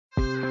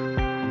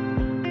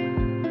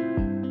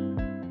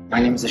My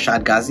name is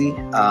Ashad Ghazi.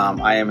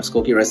 I am a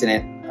Skokie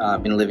resident.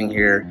 I've been living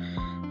here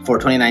for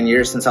 29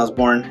 years since I was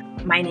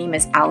born. My name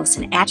is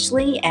Allison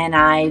Ashley, and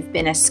I've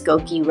been a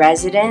Skokie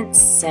resident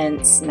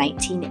since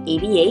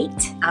 1988.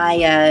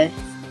 I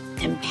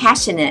am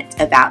passionate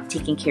about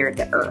taking care of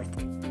the earth.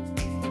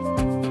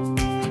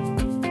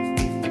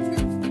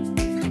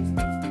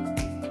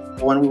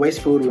 When we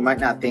waste food, we might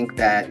not think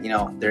that,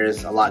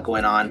 there's a lot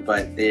going on,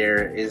 but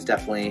there is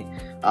definitely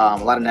a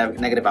lot of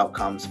negative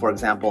outcomes. For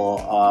example,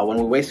 when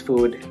we waste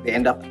food, they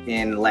end up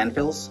in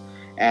landfills.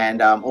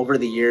 And over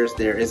the years,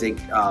 there is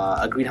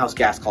a greenhouse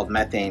gas called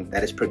methane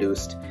that is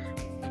produced.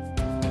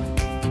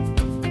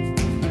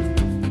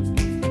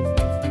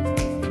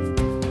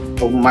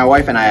 My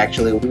wife and I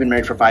we've been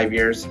married for 5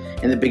 years.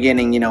 In the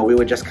beginning, we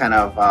would just kind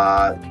of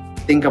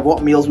think of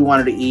what meals we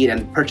wanted to eat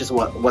and purchase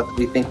what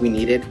we think we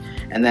needed,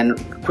 and then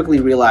quickly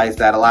realize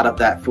that a lot of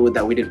that food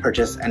that we did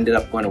purchase ended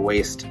up going to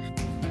waste.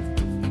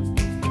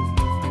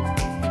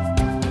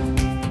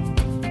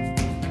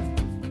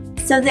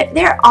 So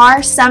there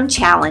are some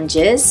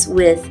challenges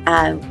with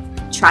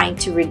trying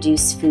to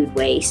reduce food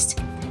waste.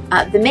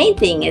 The main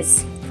thing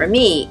for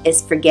me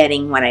is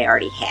forgetting what I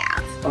already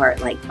have, or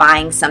like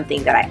buying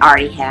something that I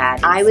already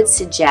had. I would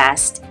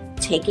suggest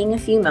taking a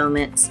few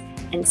moments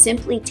and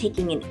simply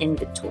taking an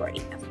inventory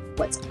of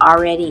what's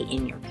already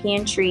in your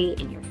pantry,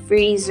 in your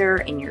freezer,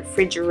 in your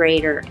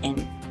refrigerator,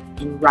 and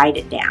write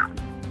it down.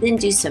 Then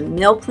do some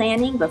meal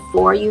planning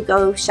before you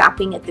go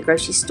shopping at the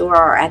grocery store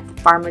or at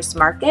the farmer's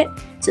market,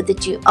 so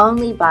that you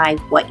only buy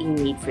what you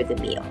need for the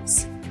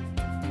meals.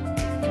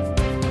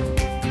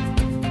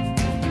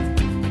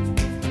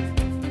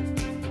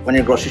 When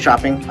you're grocery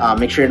shopping,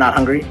 make sure you're not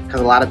hungry,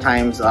 because a lot of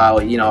times,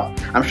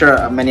 I'm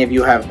sure many of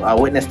you have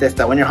witnessed this,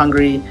 that when you're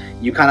hungry,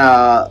 you kind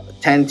of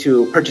tend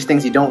to purchase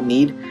things you don't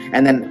need,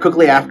 and then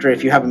quickly after,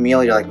 if you have a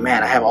meal, you're like,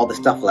 man, I have all this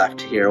stuff left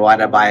here, why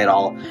did I buy it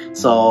all?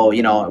 So,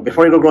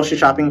 before you go grocery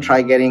shopping,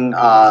 try getting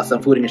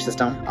some food in your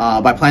system.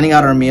 By planning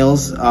out our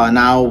meals,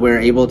 now we're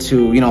able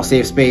to,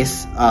 save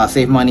space,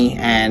 save money,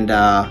 and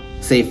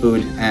save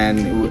food,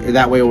 and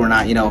that way we're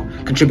not,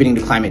 contributing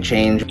to climate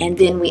change. And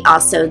then we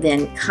also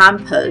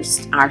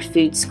compost our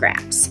food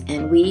scraps,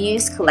 and we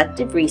use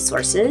collective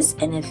resources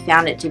and have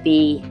found it to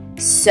be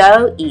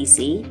so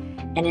easy.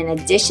 And in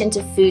addition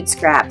to food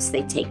scraps,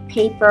 they take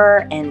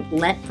paper and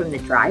lint from the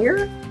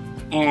dryer,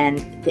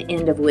 and the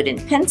end of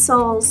wooden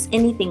pencils,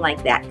 anything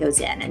like that goes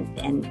in,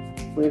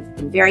 and we've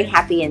been very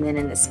happy. And then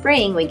in the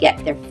spring, we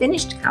get their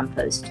finished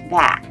compost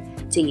back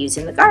to use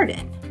in the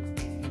garden.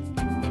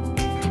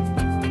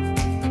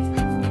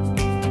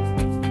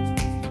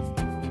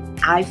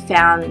 I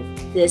found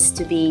this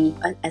to be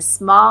a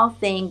small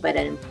thing, but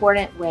an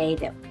important way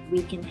that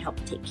we can help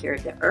take care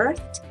of the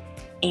earth,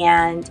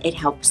 and it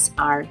helps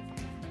our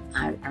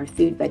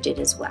food budget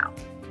as well.